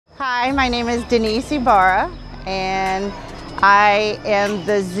Hi, my name is Denise Ibarra, and I am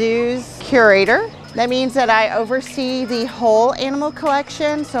the zoo's curator. That means that I oversee the whole animal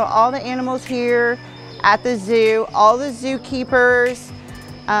collection, so all the animals here at the zoo, all the zookeepers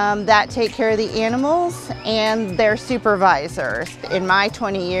that take care of the animals, and their supervisors. In my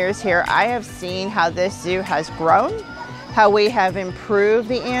 20 years here, I have seen how this zoo has grown, how we have improved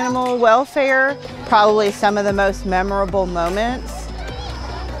the animal welfare. Probably some of the most memorable moments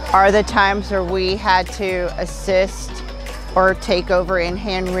are the times where we had to assist or take over in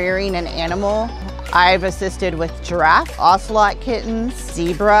hand rearing an animal. I've assisted with giraffe, ocelot kittens,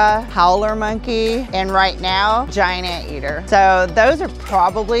 zebra, howler monkey, and right now, giant anteater. So those are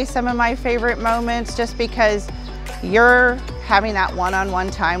probably some of my favorite moments, just because you're having that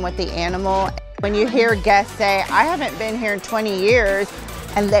one-on-one time with the animal. When you hear guests say, I haven't been here in 20 years,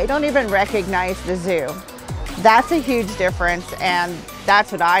 and they don't even recognize the zoo. That's a huge difference, and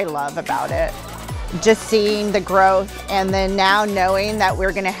that's what I love about it. Just seeing the growth, and then now knowing that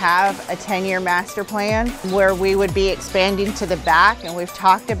we're gonna have a 10-year master plan where we would be expanding to the back, and we've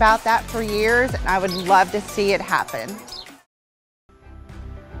talked about that for years, and I would love to see it happen.